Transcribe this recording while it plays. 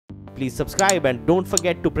please subscribe and don't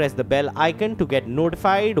forget to press the bell icon to get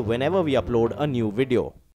notified whenever we upload a new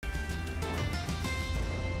video.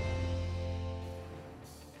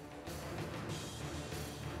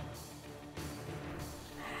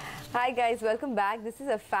 Hi guys, welcome back. This is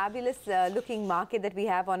a fabulous looking market that we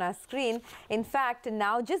have on our screen. In fact,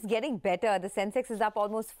 now just getting better. The Sensex is up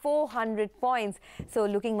almost 400 points. So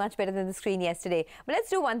looking much better than the screen yesterday. But let's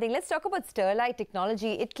do one thing. Let's talk about Sterlite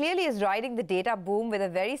Technology. It clearly is riding the data boom with a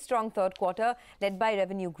very strong third quarter led by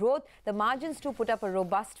revenue growth. The margins too put up a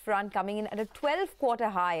robust front, coming in at a 12-quarter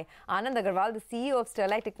high. Anand Agarwal, the CEO of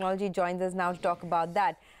Sterlite Technology, joins us now to talk about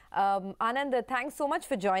that. Anand, thanks so much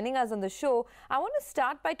for joining us on the show. I want to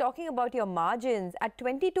start by talking about your margins at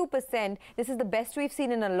 22%. This is the best we've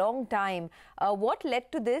seen in a long time. What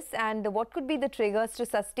led to this, and what could be the triggers to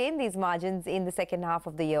sustain these margins in the second half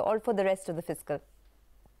of the year or for the rest of the fiscal?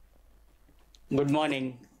 Good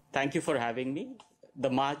morning. Thank you for having me. The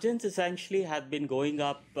margins essentially have been going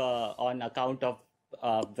up on account of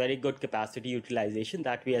very good capacity utilization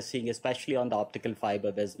that we are seeing, especially on the optical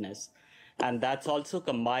fiber business. And that's also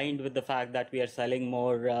combined with the fact that we are selling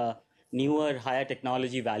more newer, higher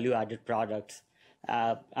technology value-added products.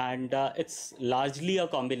 It's largely a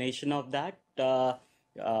combination of that. Other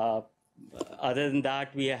than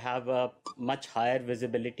that, we have a much higher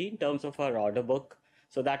visibility in terms of our order book.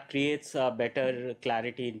 So that creates better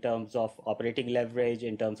clarity in terms of operating leverage,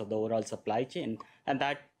 in terms of the overall supply chain. And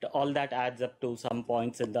all that adds up to some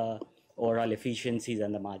points in the overall efficiencies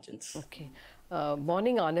and the margins. Okay.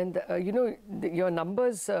 Morning, Anand. Your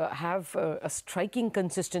numbers have a striking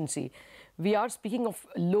consistency. We are speaking of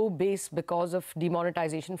low base because of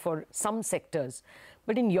demonetization for some sectors.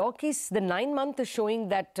 But in your case, the 9-month is showing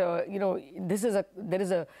that, there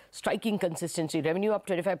is a striking consistency. Revenue up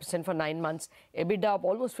 25% for 9 months, EBITDA up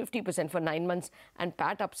almost 50% for 9 months, and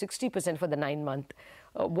PAT up 60% for the 9-month.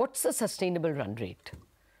 What's the sustainable run rate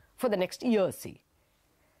for the next year, see?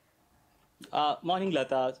 Morning,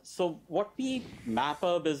 Lata. So what we map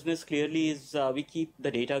our business clearly is we keep the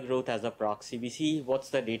data growth as a proxy. We see what's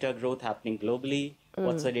the data growth happening globally,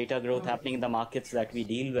 what's the data growth happening in the markets that we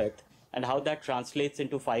deal with, and how that translates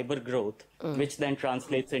into fiber growth, which then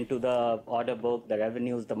translates into the order book, the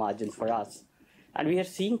revenues, the margins for us. And we are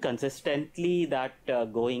seeing consistently that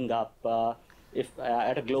going up. If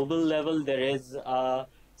at a global level, there is a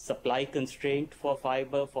supply constraint for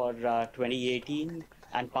fiber for 2018.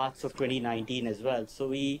 And parts of 2019 as well. So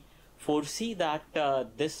we foresee that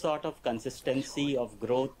this sort of consistency of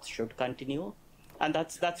growth should continue. And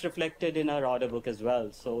that's reflected in our order book as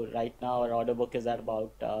well. So right now our order book is at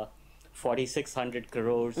about 4,600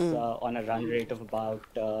 crores on a run rate of about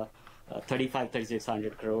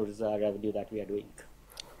 3,600 crores revenue that we are doing.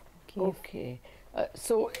 Okay.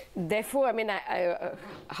 So therefore, I mean,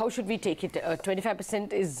 how should we take it?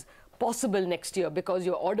 25% is possible next year because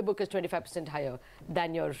your order book is 25% higher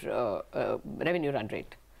than your revenue run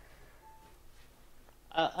rate?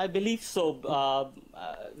 I believe so. Okay.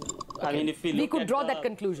 I mean, if we could draw that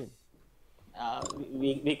conclusion.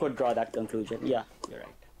 We could draw that conclusion. Yeah, you're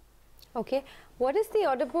right. Okay. What is the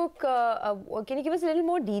order book? Can you give us a little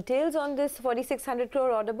more details on this 4,600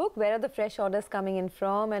 crore order book? Where are the fresh orders coming in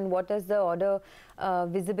from, and what does the order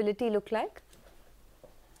visibility look like?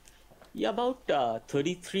 Yeah, about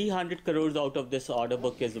 3,300 crores out of this order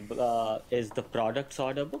book is the products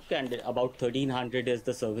order book, and about 1,300 is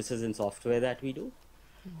the services and software that we do.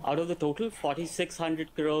 Out of the total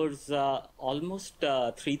 4,600 crores, almost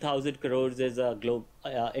 3,000 crores is a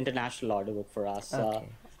international order book for us,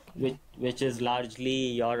 which is largely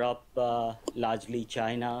Europe, largely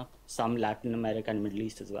China, some Latin America and Middle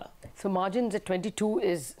East as well. So margins at 22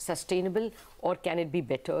 is sustainable, or can it be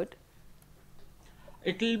bettered?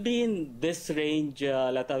 It will be in this range,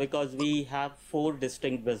 Lata, because we have 4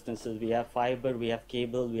 distinct businesses. We have fiber, we have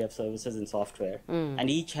cable, we have services and software, and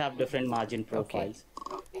each have different margin profiles.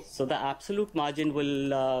 Okay. So the absolute margin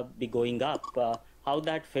will be going up. How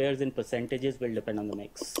that fares in percentages will depend on the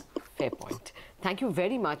mix. Fair point. Thank you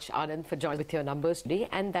very much, Anand, for joining with your numbers today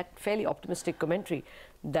and that fairly optimistic commentary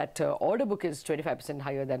that order book is 25%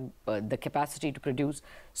 higher than the capacity to produce.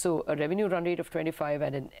 So a revenue run rate of 25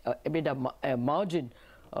 and an EBITDA margin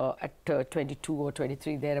at 22 or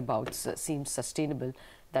 23 thereabouts seems sustainable.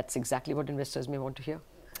 That's exactly what investors may want to hear.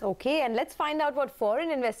 Okay, and let's find out what foreign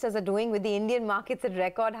investors are doing with the Indian markets at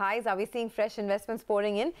record highs. Are we seeing fresh investments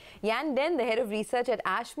pouring in? Yan Den, the head of research at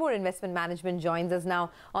Ashmore Investment Management, joins us now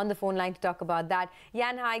on the phone line to talk about that.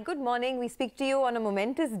 Yan, hi, good morning. We speak to you on a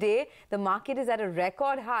momentous day. The market is at a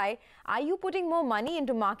record high. Are you putting more money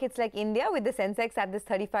into markets like India with the Sensex at this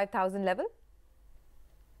 35,000 level?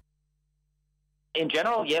 In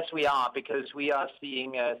general, yes, we are, because we are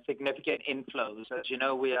seeing significant inflows. As you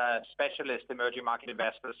know, we are specialist emerging market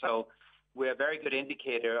investors, so we're a very good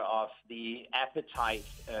indicator of the appetite,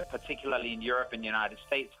 particularly in Europe and the United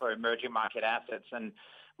States, for emerging market assets. And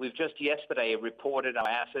we've just yesterday reported our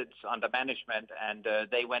assets under management, and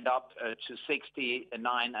they went up to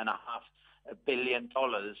 $69.5 billion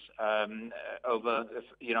over,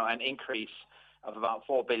 an increase of about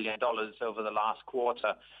 $4 billion over the last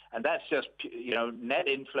quarter. And that's just, net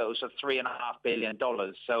inflows of $3.5 billion.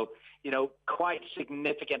 So, quite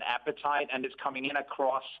significant appetite, and it's coming in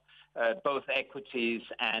across both equities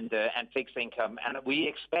and fixed income. And we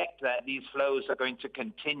expect that these flows are going to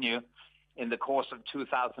continue in the course of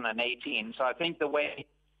 2018. So I think the way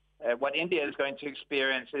what India is going to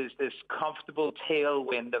experience is this comfortable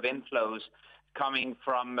tailwind of inflows coming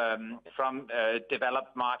from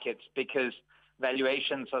developed markets, because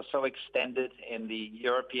valuations are so extended in the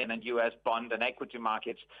European and U.S. bond and equity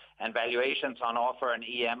markets, and valuations on offer and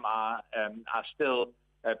EM are still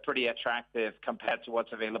pretty attractive compared to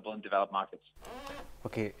what's available in developed markets.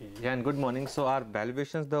 Okay, yeah, and good morning. So are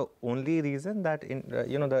valuations the only reason that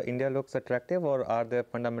the India looks attractive, or are there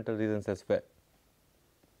fundamental reasons as well?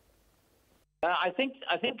 I think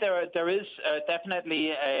there is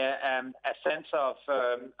definitely a sense of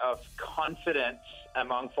confidence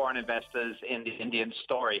among foreign investors in the Indian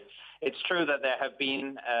story. It's true that there have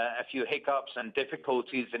been a few hiccups and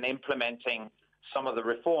difficulties in implementing some of the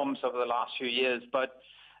reforms over the last few years, but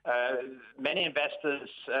many investors,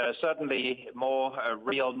 certainly more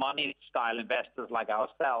real money style investors like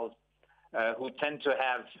ourselves, who tend to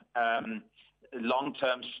have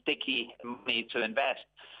long-term sticky money to invest,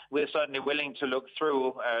 we're certainly willing to look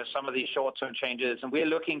through some of these short-term changes, and we're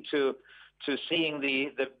looking to seeing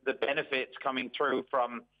the benefits coming through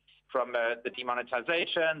from the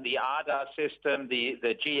demonetization, the ADA system, the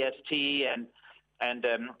GST, and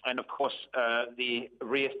of course the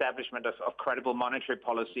reestablishment of credible monetary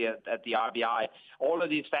policy at the RBI. All of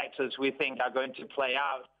these factors we think are going to play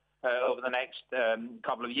out over the next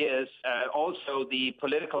couple of years. Also, the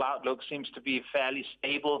political outlook seems to be fairly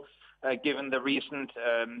stable, given the recent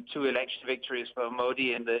two election victories for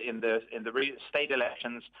Modi in the state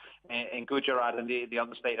elections in Gujarat and the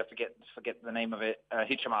other state, I forget the name of it,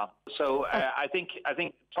 Hichamal. So I think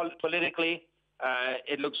politically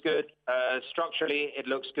it looks good. Structurally, it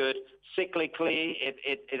looks good. Cyclically,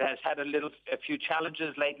 it has had a few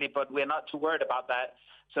challenges lately, but we're not too worried about that.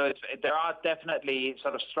 So there are definitely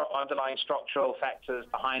sort of underlying structural factors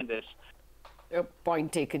behind this.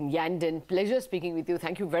 Point taken. Yandin, pleasure speaking with you.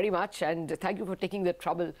 Thank you very much, and thank you for taking the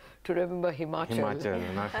trouble to remember Himachal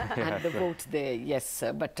and the vote there. Yes,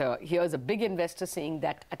 but here's a big investor saying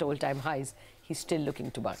that at all-time highs, he's still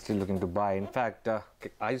looking to buy. Still looking to buy. In fact,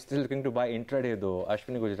 are you still looking to buy intraday though?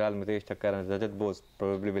 Ashwini Gujral, Mitesh Thakkar and Rajat Bose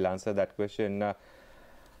probably will answer that question.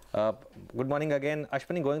 Good morning again.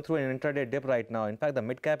 Ashwini, going through an intraday dip right now. In fact, the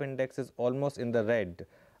mid-cap index is almost in the red.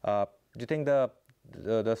 Do you think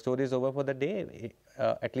the story is over for the day,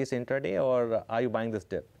 at least intraday, or are you buying this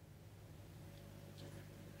dip?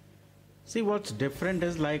 See, what's different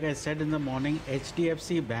is, like I said in the morning,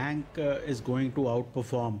 HDFC Bank is going to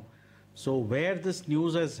outperform. So where this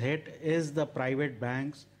news has hit is the private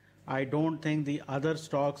banks. I don't think the other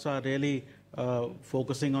stocks are really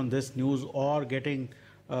focusing on this news or getting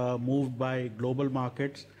moved by global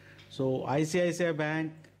markets. So ICICI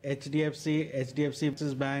Bank,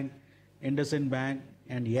 HDFC Bank, IndusInd Bank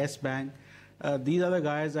and Yes Bank, these are the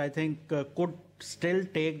guys I think could still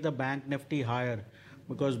take the Bank Nifty higher,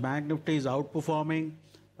 because Bank Nifty is outperforming.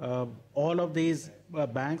 All of these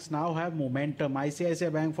banks now have momentum.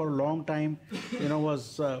 ICICI Bank for a long time,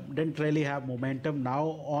 didn't really have momentum.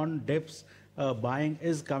 Now on dips, buying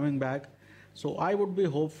is coming back. So I would be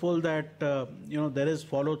hopeful that there is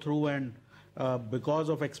follow through, and because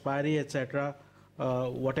of expiry, etc.,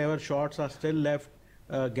 whatever shorts are still left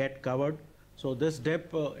get covered. So this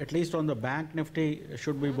dip, at least on the Bank Nifty,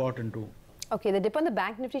 should be bought into. Okay, the dip on the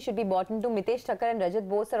Bank Nifty should be bought into. Mitesh Thakkar and Rajat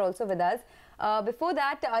Bose are also with us. Before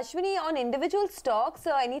that, Ashwini, on individual stocks,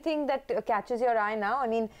 anything that catches your eye now? I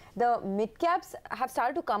mean, the mid-caps have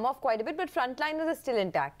started to come off quite a bit, but frontliners are still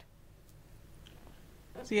intact.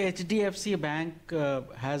 See, HDFC Bank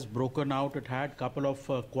has broken out. It had a couple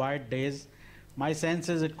of quiet days. My sense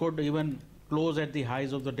is it could even close at the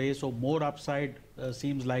highs of the day, so more upside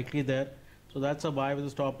seems likely there. So that's a buy with a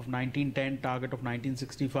stop of 1910, target of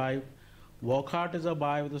 1965. Wockhardt is a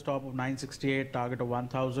buy with a stop of 968, target of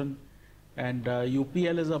 1000. And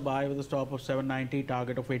UPL is a buy with a stop of 790,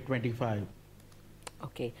 target of 825.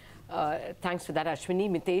 Okay. Thanks for that, Ashwini.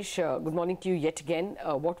 Mitesh, good morning to you yet again.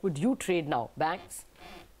 What would you trade now? Banks?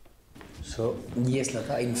 So, yes,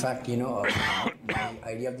 Lata. In fact, my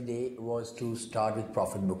idea of the day was to start with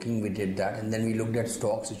profit booking. We did that, and then we looked at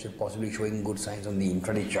stocks which are possibly showing good signs on the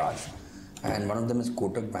intraday chart. And one of them is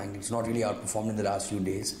Kotak Bank. It's not really outperformed in the last few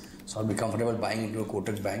days, so I'll be comfortable buying into a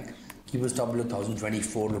Kotak Bank. Keep a stop below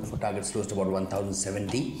 1024. Look for targets close to about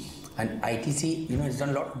 1070. And ITC, it's done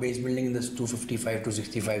a lot of base building in this 255 to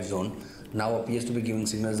 65 zone. Now appears to be giving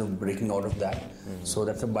signals of breaking out of that. So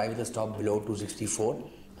that's a buy with a stop below 264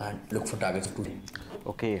 and look for targets of 2.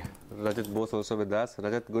 Okay, Rajat Bose also with us.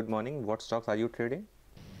 Rajat, good morning. What stocks are you trading?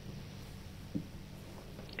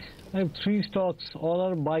 I have 3 stocks, all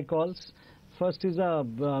are buy calls. First is a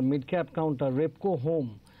mid-cap counter, Repco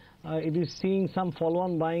Home. It is seeing some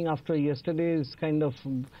follow-on buying after yesterday's kind of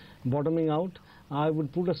bottoming out. I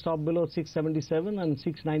would put a stop below 677 and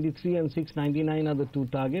 693 and 699 are the 2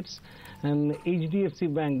 targets. And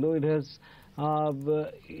HDFC Bank, though it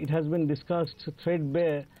has been discussed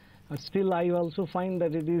threadbare, still I also find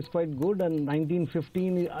that it is quite good, and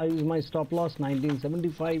 1915 is my stop loss,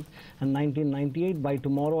 1975 and 1998. By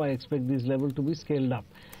tomorrow I expect this level to be scaled up.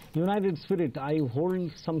 United Spirit, I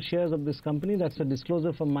hold some shares of this company. That's a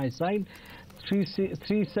disclosure from my side.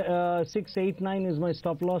 689 is my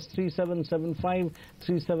stop loss, 3775,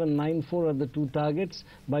 3794 are the 2 targets.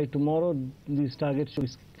 By tomorrow, these targets should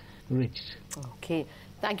be reached. Okay.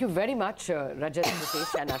 Thank you very much, Rajat,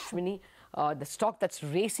 Ritesh and Ashwini. The stock that's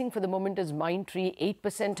racing for the moment is Mindtree,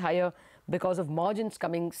 8% higher because of margins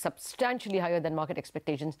coming substantially higher than market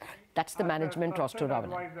expectations. That's the management roster,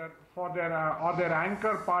 Ravana. For their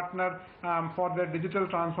anchor partner for their digital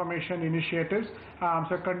transformation initiatives.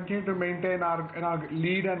 So continue to maintain our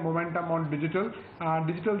lead and momentum on digital.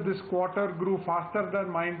 Digital this quarter grew faster than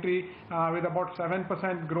Mindtree with about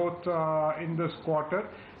 7% growth in this quarter.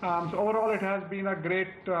 So overall, it has been a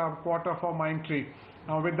great quarter for Mindtree.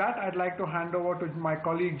 With that, I'd like to hand over to my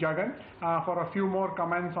colleague Jagan for a few more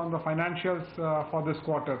comments on the financials for this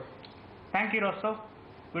quarter. Thank you, Rostov.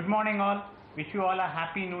 Good morning all. Wish you all a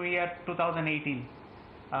happy new year 2018.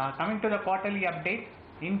 Coming to the quarterly update,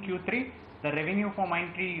 in Q3, the revenue for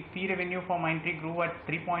Mindtree, fee revenue for Mindtree grew at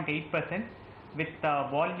 3.8% with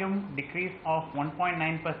volume decrease of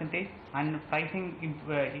 1.9% and pricing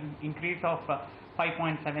increase of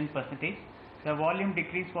 5.7%. The volume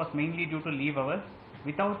decrease was mainly due to leave hours.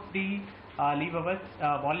 Without the leave hours,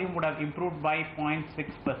 volume would have improved by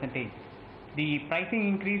 0.6%. The pricing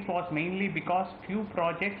increase was mainly because few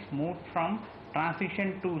projects moved from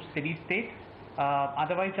transition to steady state.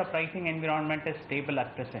 Otherwise, the pricing environment is stable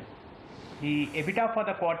at present. The EBITDA for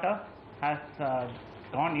the quarter has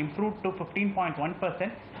improved to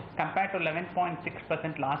 15.1% compared to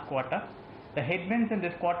 11.6% last quarter. The headwinds in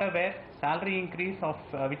this quarter were salary increase of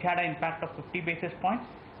which had an impact of 50 basis points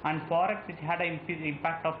and forex which had an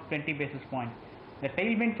impact of 20 basis points. The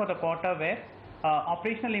tailwind for the quarter were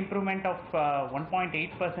operational improvement of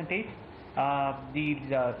 1.8%. The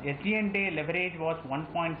SG&A leverage was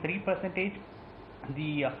 1.3%.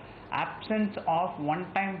 The absence of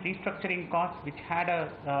one-time restructuring costs which had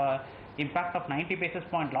a impact of 90 basis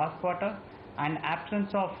points last quarter, and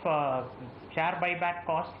absence of share buyback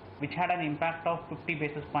costs which had an impact of 50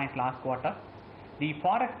 basis points last quarter. The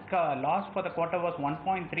forex loss for the quarter was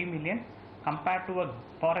 1.3 million compared to a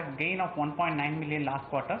forex gain of 1.9 million last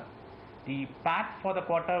quarter. The PAT for the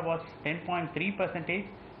quarter was 10.3%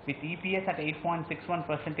 with EPS at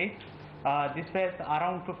 8.61%. This was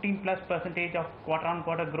around 15+% of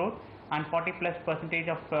quarter-on-quarter growth and 40+%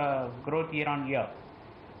 of growth year-on-year.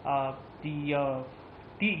 The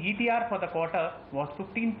ETR for the quarter was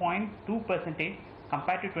 15.2%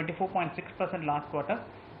 compared to 24.6% last quarter.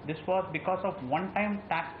 This was because of one-time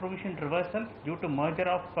tax provision reversal due to merger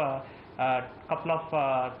of a couple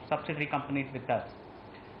of subsidiary companies with us.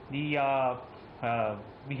 We have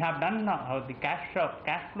done the cash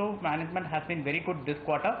flow management has been very good this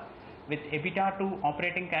quarter, with EBITDA to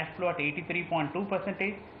operating cash flow at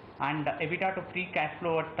 83.2% and EBITDA to free cash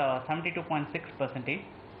flow at 72.6%.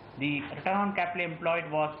 The return on capital employed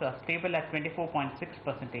was stable at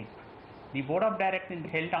 24.6%. The Board of Directors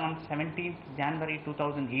held on 17th January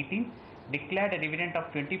 2018 declared a dividend of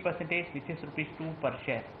 20%, which is rupees 2 per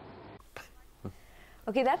share.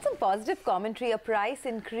 Okay, that's some positive commentary. A price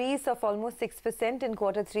increase of almost 6% in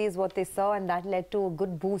Q3 is what they saw, and that led to a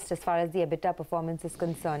good boost as far as the EBITDA performance is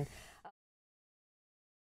concerned.